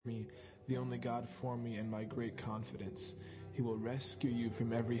the only God for me and my great confidence. He will rescue you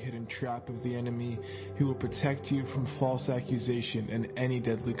from every hidden trap of the enemy. He will protect you from false accusation and any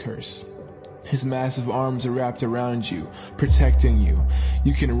deadly curse. His massive arms are wrapped around you, protecting you.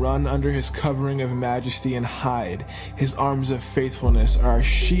 You can run under his covering of majesty and hide. His arms of faithfulness are a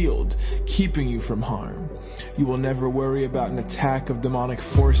shield, keeping you from harm. You will never worry about an attack of demonic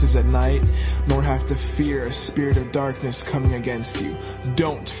forces at night, nor have to fear a spirit of darkness coming against you.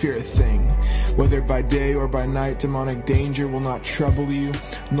 Don't fear a thing. Whether by day or by night, demonic danger will not trouble you,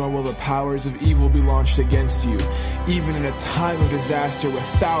 nor will the powers of evil be launched against you. Even in a time of disaster with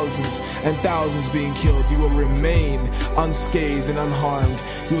thousands and thousands being killed, you will remain unscathed and unharmed.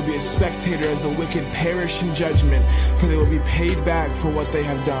 You will be a spectator as the wicked perish in judgment, for they will be paid back for what they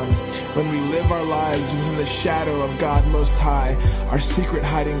have done. When we live our lives within the shadow of God Most High, our secret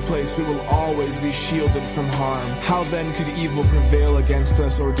hiding place, we will always be shielded from harm. How then could evil prevail against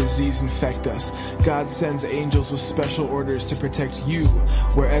us or disease infect us? God sends angels with special orders to protect you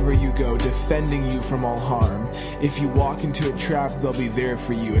wherever you go, defending you from all harm. If you walk into a trap, they'll be there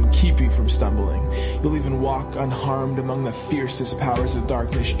for you and keep you from stumbling. You'll even walk unharmed among the fiercest powers of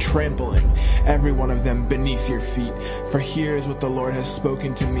darkness, trampling every one of them beneath your feet. For here is what the Lord has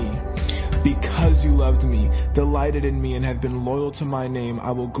spoken to me. Because you loved me, delighted in me, and have been loyal to my name,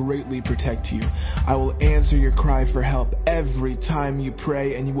 I will greatly protect you. I will answer your cry for help every time you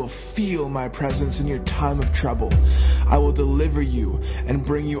pray, and you will feel my presence in your time of trouble. I will deliver you and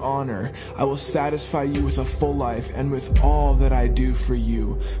bring you honor. I will satisfy you with a full life and with all that I do for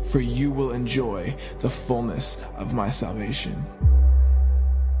you will enjoy the fullness of my salvation.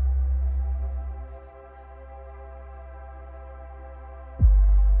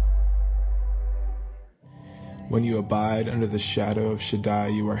 When you abide under the shadow of Shaddai,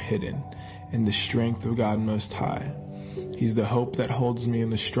 you are hidden in the strength of God Most High. He's the hope that holds me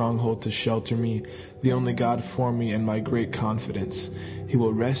and the stronghold to shelter me, the only God for me and my great confidence. He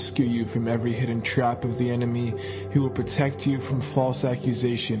will rescue you from every hidden trap of the enemy. He will protect you from false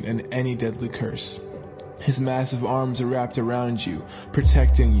accusation and any deadly curse. His massive arms are wrapped around you,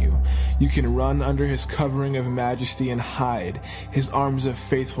 protecting you. You can run under his covering of majesty and hide. His arms of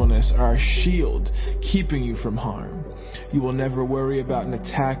faithfulness are a shield, keeping you from harm. You will never worry about an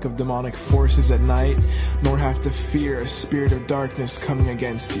attack of demonic forces at night, nor have to fear a spirit of darkness coming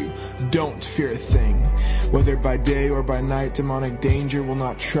against you. Don't fear a thing. Whether by day or by night, demonic danger will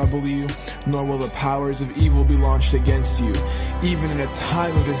not trouble you, nor will the powers of evil be launched against you. Even in a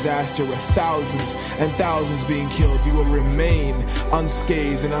time of disaster with thousands and thousands being killed, you will remain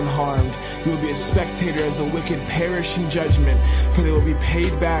unscathed and unharmed. You will be a spectator as the wicked perish in judgment, for they will be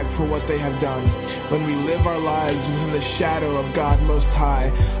paid back for what they have done. When we live our lives within the shadow of God Most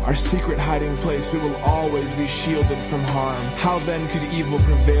High, our secret hiding place, we will always be shielded from harm. How then could evil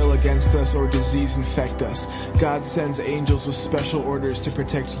prevail against us or disease infect us? God sends angels with special orders to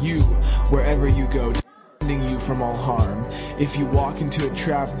protect you wherever you go, defending you from all harm. If you walk into a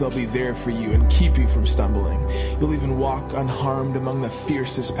trap, they'll be there for you and keep you from stumbling. You'll even walk unharmed among the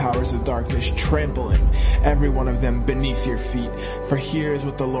fiercest powers of darkness, trampling every one of them beneath your feet. For here is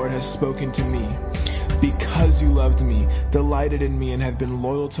what the Lord has spoken to me. Because you loved me, delighted in me, and have been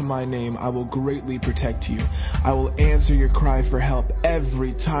loyal to my name, I will greatly protect you. I will answer your cry for help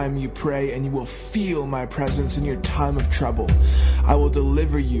every time you pray, and you will feel my presence in your time of trouble. I will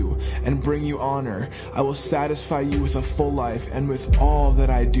deliver you and bring you honor. I will satisfy you with a full life and with all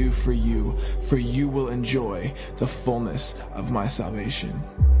that I do for you will enjoy the fullness of my salvation.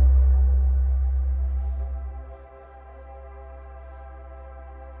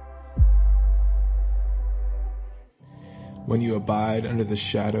 When you abide under the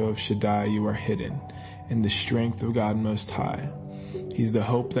shadow of Shaddai, you are hidden in the strength of God Most High. He's the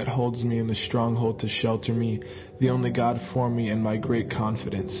hope that holds me and the stronghold to shelter me, the only God for me and my great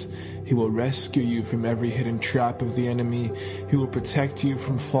confidence. He will rescue you from every hidden trap of the enemy. He will protect you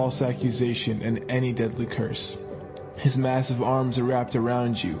from false accusation and any deadly curse. His massive arms are wrapped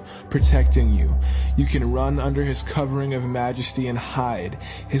around you, protecting you. You can run under his covering of majesty and hide.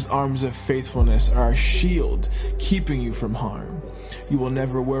 His arms of faithfulness are a shield, keeping you from harm. You will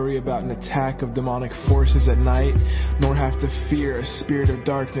never worry about an attack of demonic forces at night, nor have to fear a spirit of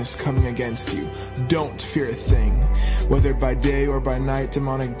darkness coming against you. Don't fear a thing. Whether by day or by night,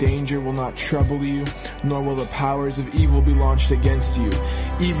 demonic danger will not trouble you, nor will the powers of evil be launched against you.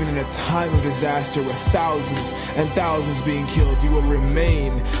 Even in a time of disaster with thousands and thousands being killed, you will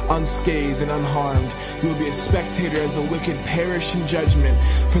remain unscathed and unharmed. You will be a spectator as the wicked perish in judgment,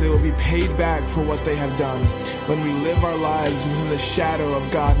 for they will be paid back for what they have done. When we live our lives within the the shadow of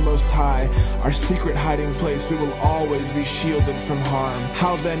God Most High, our secret hiding place, we will always be shielded from harm.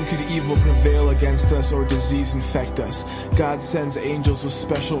 How then could evil prevail against us or disease infect us? God sends angels with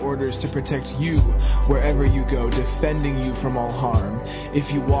special orders to protect you wherever you go, defending you from all harm. If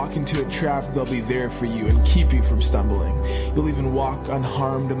you walk into a trap, they'll be there for you and keep you from stumbling. You'll even walk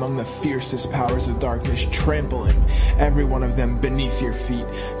unharmed among the fiercest powers of darkness, trampling every one of them beneath your feet.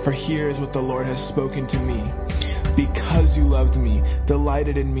 For here is what the Lord has spoken to me. Because you loved me,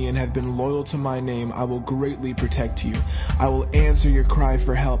 delighted in me, and have been loyal to my name, I will greatly protect you. I will answer your cry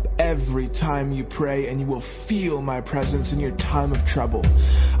for help every time you pray, and you will feel my presence in your time of trouble.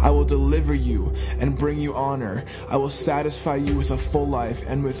 I will deliver you and bring you honor. I will satisfy you with a full life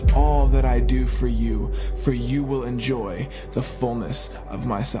and with all that I do for you will enjoy the fullness of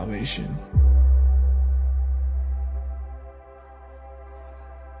my salvation.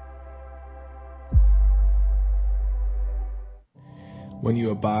 When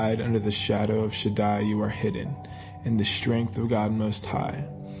you abide under the shadow of Shaddai, you are hidden in the strength of God Most High.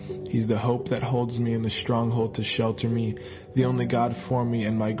 He's the hope that holds me in the stronghold to shelter me, the only God for me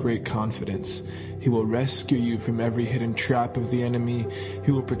and my great confidence. He will rescue you from every hidden trap of the enemy.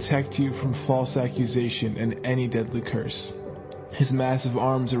 He will protect you from false accusation and any deadly curse. His massive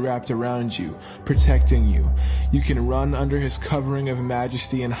arms are wrapped around you, protecting you. You can run under his covering of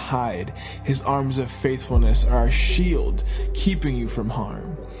majesty and hide. His arms of faithfulness are a shield, keeping you from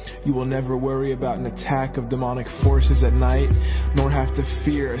harm. You will never worry about an attack of demonic forces at night, nor have to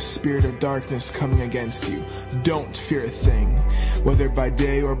fear a spirit of darkness coming against you. Don't fear a thing. Whether by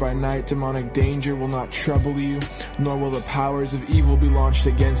day or by night, demonic danger will not trouble you, nor will the powers of evil be launched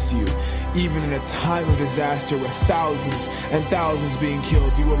against you. Even in a time of disaster with thousands and thousands being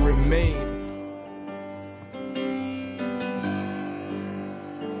killed, you will remain.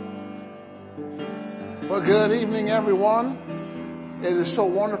 Well, good evening, everyone. It is so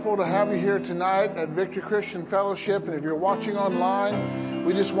wonderful to have you here tonight at Victory Christian Fellowship. And if you're watching online,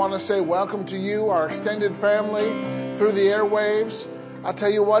 we just want to say welcome to you, our extended family, through the airwaves. I tell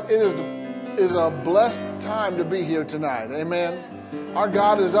you what, it is a blessed time to be here tonight. Amen. Our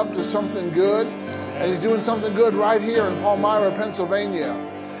God is up to something good, and He's doing something good right here in Palmyra, Pennsylvania.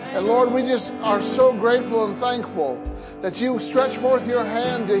 And Lord, we just are so grateful and thankful that you stretch forth your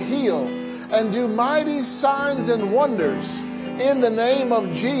hand to heal and do mighty signs and wonders in the name of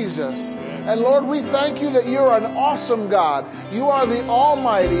Jesus. And Lord, we thank you that you're an awesome God. You are the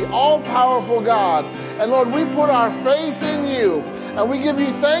almighty, all-powerful God. And Lord, we put our faith in you. And we give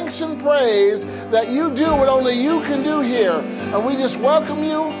you thanks and praise that you do what only you can do here. And we just welcome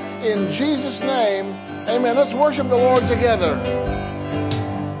you in Jesus' name. Amen. Let's worship the Lord together.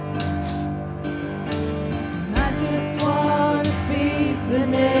 I just want to speak the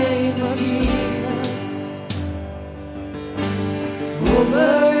name of Jesus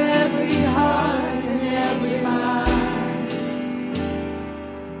over every heart and every mind.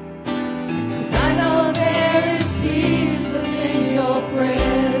 'Cause I know there is peace within your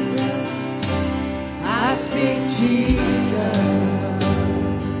presence. I speak Jesus.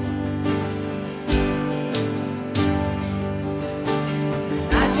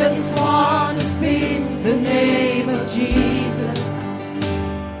 I just want to speak the name of Jesus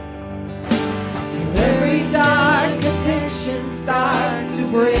till every dark addiction starts to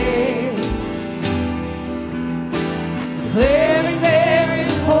break. Declaring there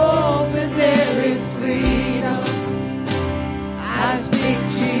is hope and there is freedom. I speak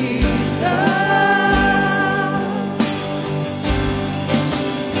Jesus.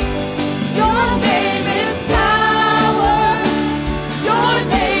 Your name is power. Your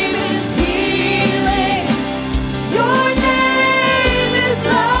name is healing. Your name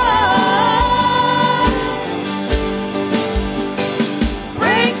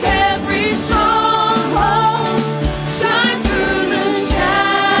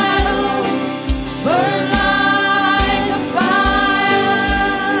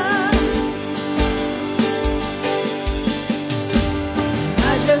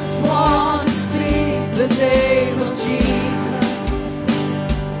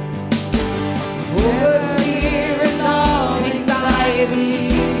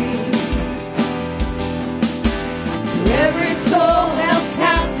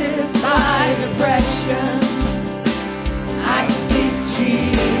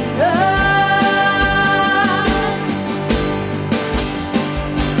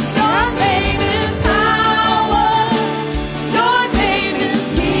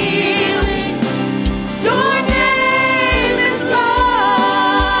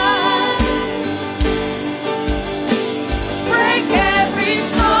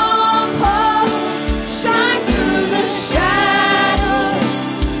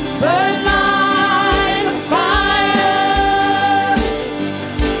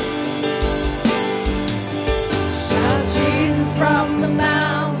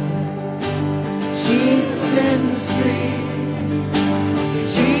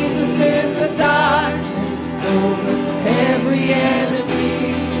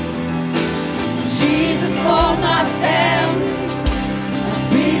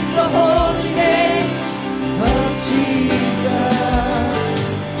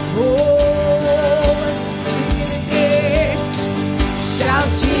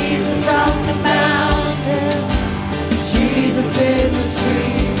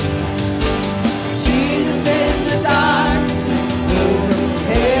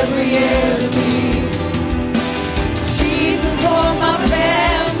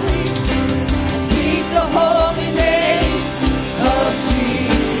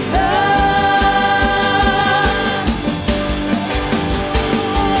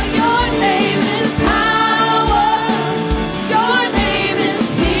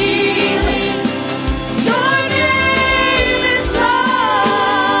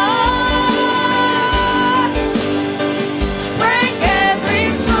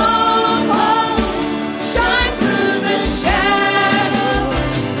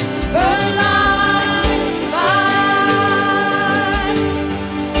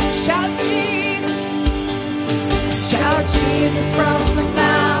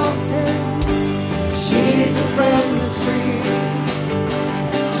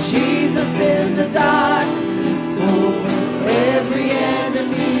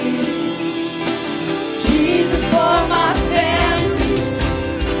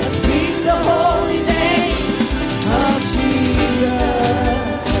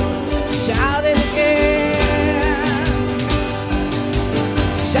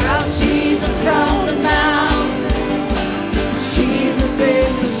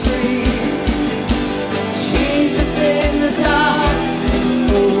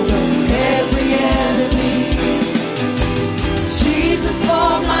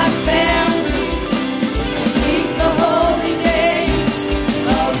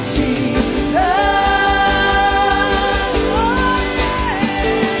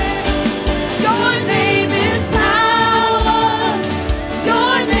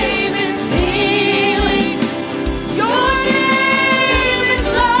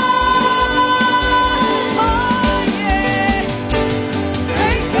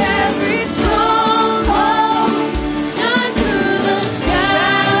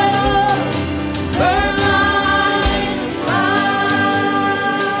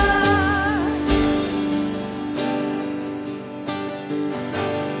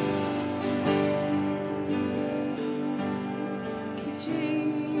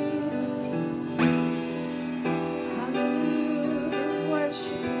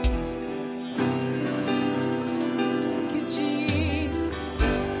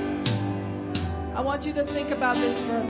want you to think about this for a